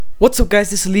What's up guys,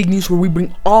 this is League News where we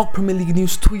bring all Premier League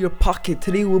news to your pocket.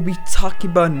 Today we'll be talking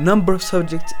about a number of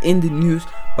subjects in the news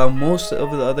by most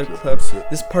of the other clubs.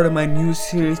 This is part of my news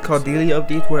series called Daily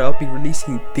Update, where I'll be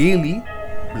releasing daily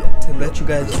to let you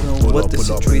guys know what the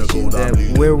situation is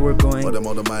at, where we're going,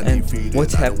 and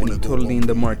what's happening totally in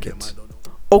the market.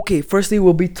 Okay, firstly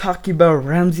we'll be talking about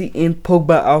Ramsey and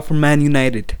Pogba out for Man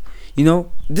United. You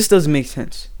know, this doesn't make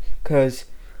sense because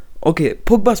okay,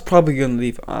 Pogba's probably going to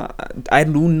leave. I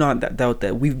do not doubt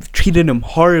that. We've treated him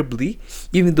horribly,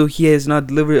 even though he has not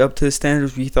delivered up to the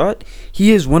standards we thought.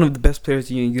 He is one of the best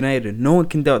players in United. No one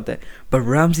can doubt that. But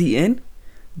Ramsey in,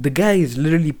 the guy is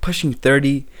literally pushing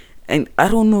 30, and I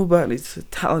don't know about his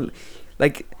talent.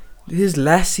 Like, his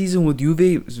last season with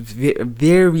Juve was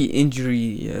very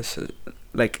injury,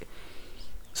 like,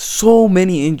 so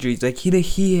many injuries. Like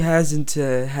he hasn't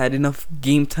had enough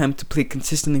game time to play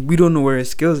consistently. We don't know where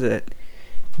his skills are at.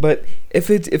 But if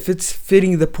it's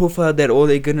fitting the profile that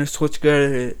Ole Gunnar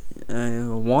Solskjaer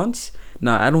wants,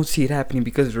 I don't see it happening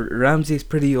because Ramsey is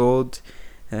pretty old,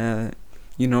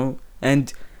 you know.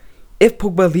 And if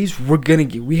Pogba leaves,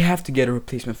 we have to get a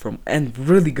replacement for him, and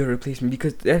really good replacement,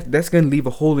 because that's gonna leave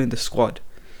a hole in the squad.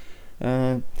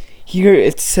 Here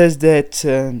it says that.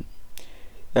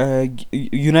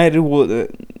 United will.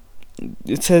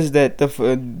 It says that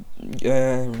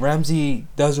Ramsey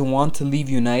doesn't want to leave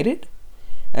United,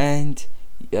 and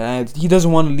he doesn't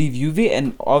want to leave Juve,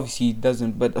 and obviously he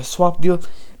doesn't. But a swap deal.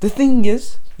 The thing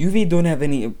is, Juve don't have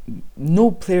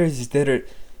no players that are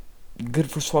good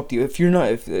for swap deal.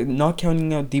 If not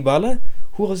counting out Dybala,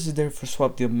 who else is there for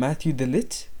swap deal? Matthew De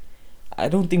Ligt. I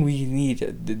don't think we need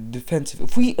the defensive.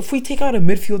 If we take out a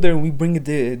midfielder and we bring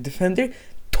a defender,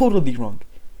 totally wrong.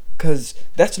 Because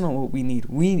that's not what we need.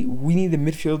 We need a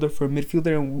midfielder for a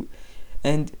midfielder,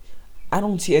 and I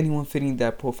don't see anyone fitting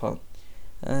that profile.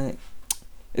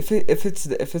 If it's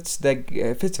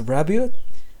Rabiot,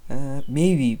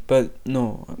 maybe, but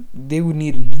no, they would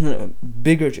need a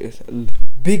big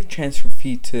transfer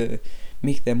fee to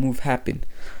make that move happen.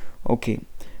 Okay,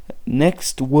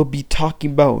 next we'll be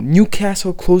talking about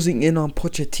Newcastle closing in on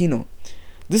Pochettino.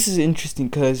 This is interesting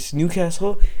because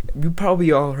Newcastle, you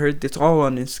probably all heard, it's all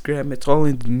on Instagram, it's all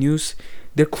in the news.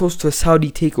 They're close to a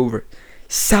Saudi takeover.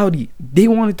 Saudi, they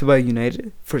wanted to buy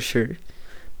United for sure,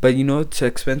 but you know it's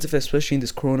expensive, especially in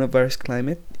this coronavirus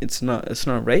climate. It's not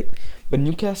right. But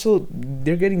Newcastle,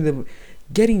 they're getting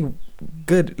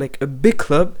good, like a big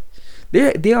club.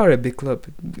 They are a big club.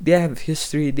 They have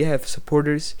history. They have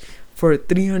supporters. For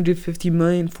 350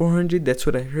 million, 400. That's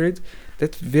what I heard.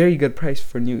 That's very good price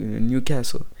for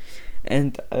Newcastle,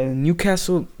 and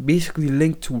Newcastle basically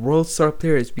linked to world star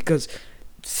players because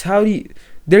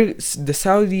the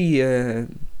Saudi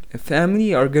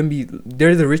family are gonna be,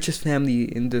 they're the richest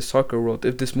family in the soccer world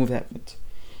if this move happens,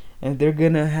 and they're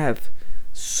gonna have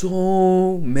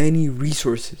so many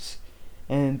resources,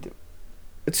 and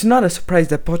it's not a surprise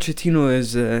that Pochettino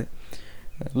is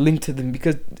linked to them,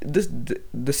 because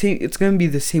the same. It's gonna be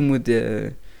the same with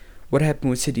what happened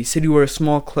with City. City were a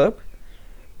small club.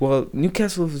 Well,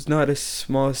 Newcastle was not as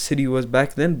small as City was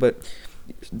back then, but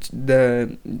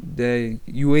the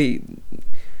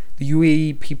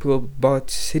UAE people bought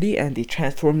City and they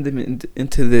transformed them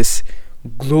into this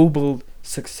global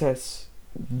success,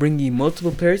 bringing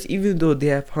multiple players. Even though they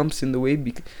have humps in the way,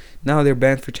 now they're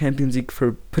banned for Champions League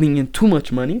for putting in too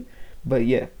much money. But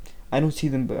yeah, I don't see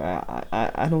them.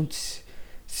 I don't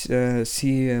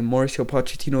see Mauricio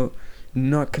Pochettino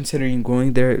not considering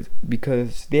going there,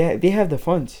 because they have the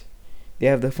funds. They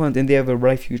have the funds and they have a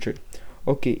bright future.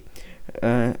 Okay,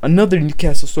 another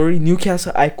Newcastle story.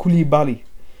 Newcastle Koulibaly.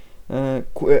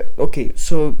 Okay,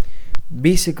 so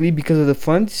basically because of the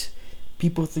funds,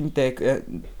 people think that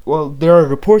there are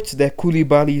reports that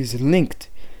Koulibaly is linked,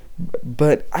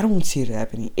 but I don't see it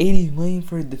happening. 80 million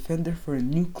for a defender for a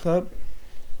new club.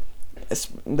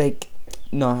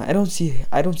 No, I don't see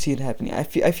it happening. I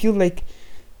feel like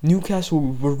Newcastle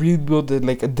will rebuild it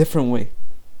like a different way.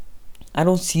 I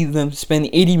don't see them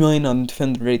spending 80 million on a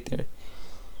defender right there.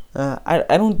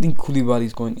 I don't think Koulibaly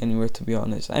is going anywhere, to be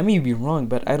honest. I may be wrong,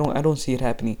 but I don't see it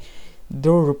happening.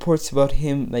 There were reports about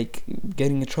him like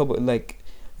getting in trouble, like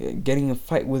getting a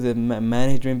fight with the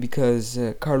management because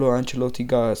Carlo Ancelotti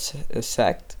got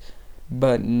sacked.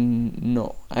 But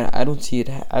no, I don't see it.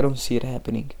 I don't see it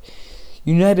happening.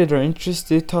 United are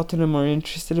interested, Tottenham are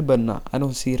interested, but I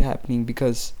don't see it happening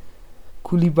because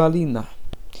Koulibaly,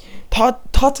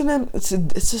 Tottenham, it's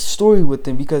a story with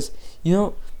them, because you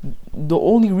know the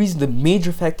only reason, the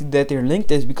major factor that they're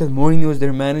linked is because Mourinho is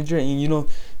their manager, and you know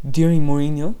during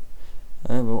Mourinho,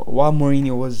 while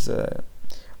Mourinho was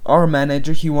our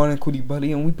manager, he wanted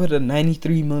Koulibaly, and we put a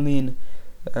 93 million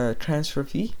transfer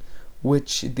fee,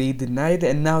 which they denied,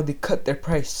 and now they cut their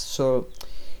price. So,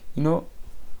 you know,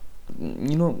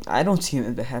 I don't see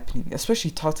that happening.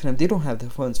 Especially Tottenham, they don't have the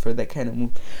funds for that kind of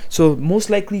move. So most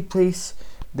likely place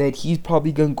that he's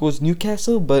probably gonna go is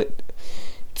Newcastle, but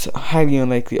it's highly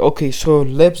unlikely. Okay, so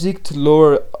Leipzig to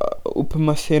lower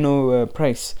Upamecano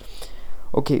price.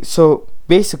 Okay, so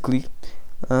basically,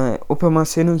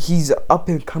 Upamecano, he's up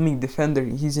and coming defender.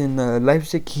 He's in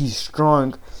Leipzig. He's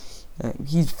strong.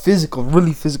 He's physical,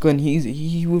 really physical, and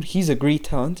he's a great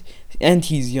talent, and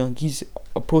he's young. He's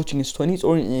approaching his 20s,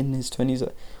 or in his 20s,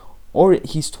 or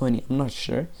he's 20. I'm not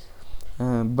sure,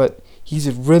 but he's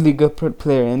a really good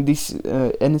player. And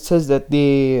and it says that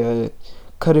they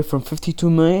cut it from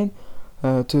 52 million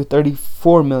to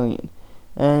 34 million.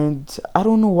 And I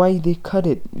don't know why they cut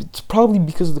it. It's probably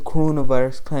because of the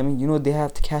coronavirus climate. They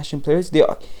have to cash in players.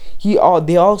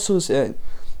 They also said,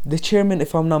 the chairman,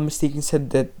 if I'm not mistaken, said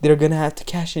that they're gonna have to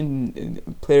cash in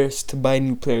players to buy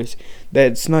new players.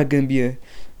 That it's not gonna be a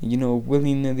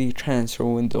willy-nilly transfer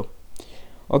window.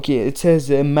 Okay, it says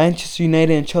Manchester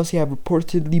United and Chelsea have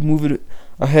reportedly moved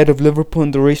ahead of Liverpool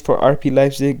in the race for RB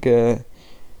Leipzig.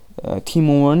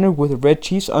 Timo Werner with the Red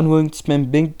Chiefs unwilling to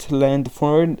spend big to land the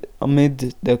forward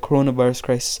amid the coronavirus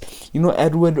crisis.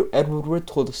 Edward Wood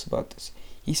told us about this.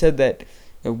 He said that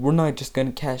we're not just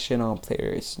gonna cash in on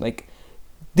players. Like,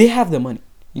 they have the money.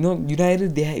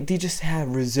 United, they just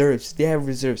have reserves. They have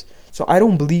reserves. So I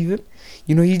don't believe him.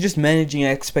 He's just managing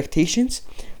expectations.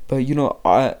 But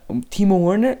Timo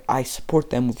Werner, I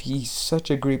support that move. He's such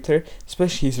a great player,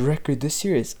 especially his record this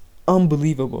year is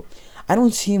unbelievable. I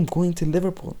don't see him going to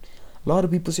Liverpool. A lot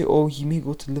of people say, oh, he may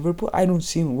go to Liverpool. I don't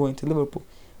see him going to Liverpool.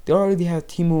 They already have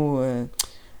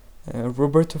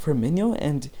Roberto Firmino,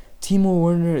 and Timo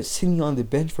Werner sitting on the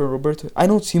bench for Roberto. I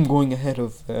don't see him going ahead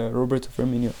of Roberto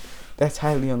Firmino. That's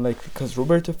highly unlikely, because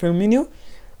Roberto Firmino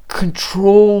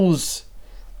controls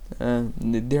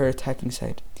their attacking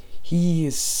side. He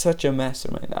is such a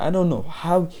mastermind. I don't know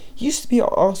how. He used to be an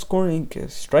all-scoring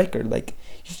striker. Like,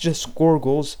 he just score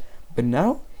goals. But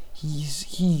now,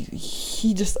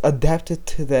 he just adapted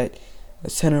to that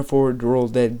center forward role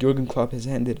that Jurgen Klopp has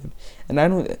handed him. And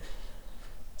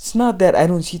it's not that I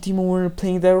don't see Timo Werner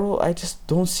playing that role. I just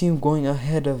don't see him going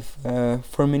ahead of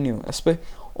Firmino.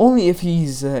 Only if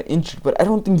he's injured. But I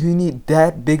don't think you need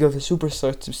that big of a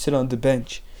superstar to sit on the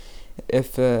bench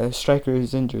if a striker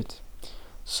is injured.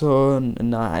 So,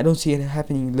 nah, I don't see it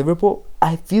happening in Liverpool.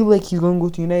 I feel like he's going to go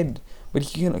to United. But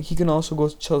he can also go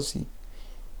to Chelsea.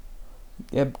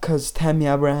 Yeah, because Tammy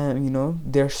Abraham,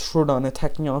 they're short on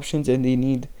attacking options and they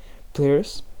need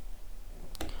players.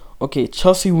 Okay,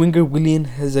 Chelsea winger Willian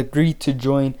has agreed to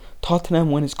join Tottenham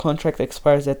when his contract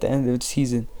expires at the end of the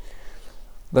season.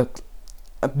 Look,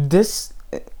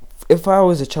 if I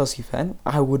was a Chelsea fan,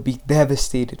 I would be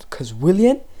devastated, because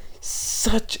Willian,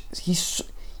 he's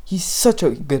such a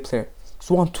good player.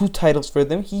 He's won 2 titles for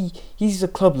them. He's a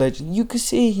club legend. You could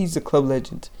say he's a club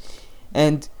legend.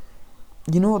 And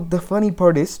the funny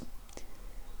part is,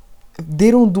 if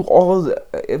they don't do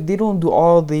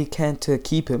all they can to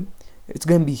keep him, it's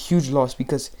gonna be a huge loss,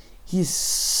 because he's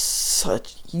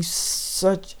such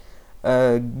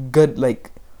a good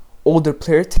older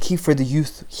player to keep for the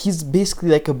youth. He's basically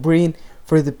like a brain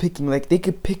for the picking. Like, they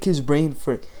could pick his brain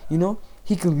for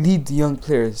he could lead the young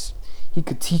players. He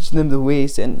could teach them the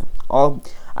ways and all.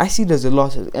 I see there's a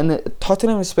loss, and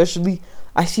Tottenham especially,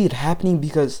 I see it happening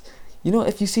because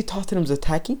if you see Tottenham's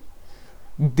attacking,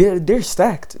 they're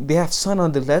stacked. They have Son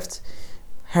on the left,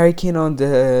 Harry Kane on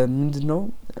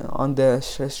the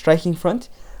striking front,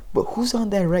 but who's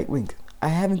on that right wing? I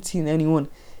haven't seen anyone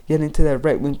get into that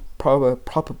right wing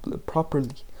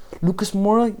properly. Lucas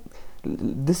Moura,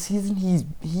 this season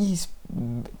he's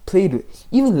played,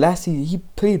 even last season he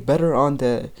played better on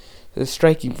the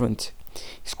striking front.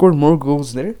 He scored more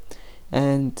goals there,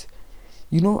 and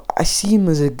I see him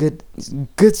as a good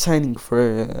signing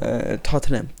for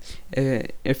Tottenham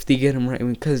if they get him right,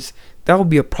 because that would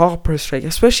be a proper strike.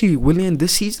 Especially Willian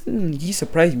this season, he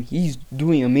surprised me. He's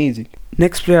doing amazing.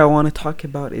 Next player I want to talk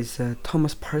about is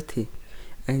Thomas Partey.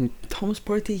 And Thomas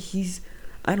Partey,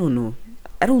 I don't know.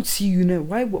 I don't see United.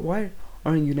 Why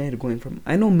aren't United going from?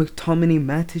 I know McTominay,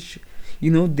 Matic,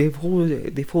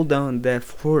 they hold down that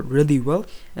forward really well,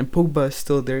 and Pogba is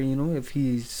still there. If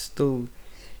he's still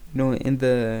in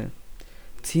the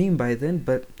team by then.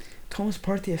 But Thomas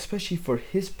Partey, especially for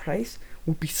his price,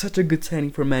 would be such a good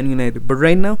signing for Man United. But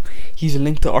right now, he's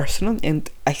linked to Arsenal, and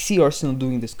I see Arsenal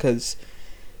doing this because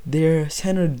their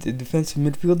center defensive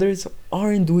midfielders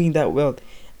aren't doing that well,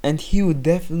 and he would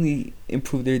definitely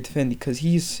improve their defending, because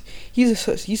he's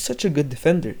such a good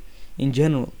defender in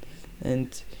general,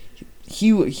 and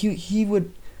he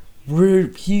would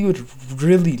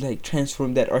really like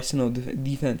transform that Arsenal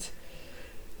defense.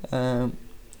 Um,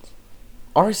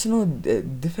 Arsenal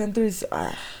defenders,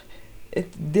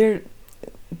 they're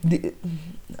they,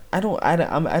 I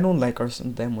don't like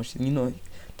Arsenal that much.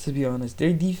 To be honest,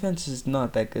 their defense is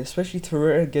not that good, especially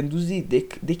Torreira, Guendouzi.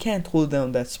 They can't hold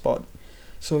down that spot.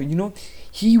 So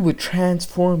he would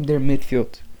transform their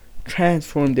midfield,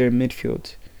 transform their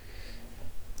midfield.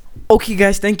 Okay,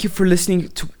 guys, thank you for listening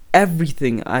to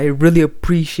everything. I really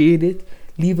appreciate it.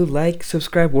 Leave a like,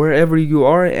 subscribe wherever you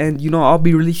are, and I'll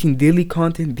be releasing daily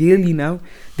content daily now,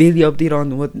 daily update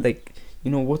on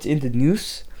what's in the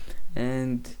news,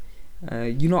 and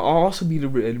I'll also be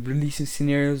releasing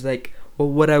scenarios like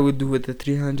what I would do with the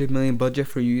 300 million budget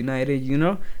for United,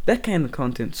 that kind of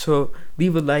content. So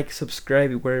leave a like,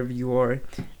 subscribe wherever you are,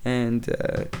 and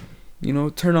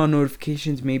turn on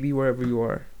notifications maybe wherever you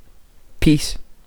are. Peace.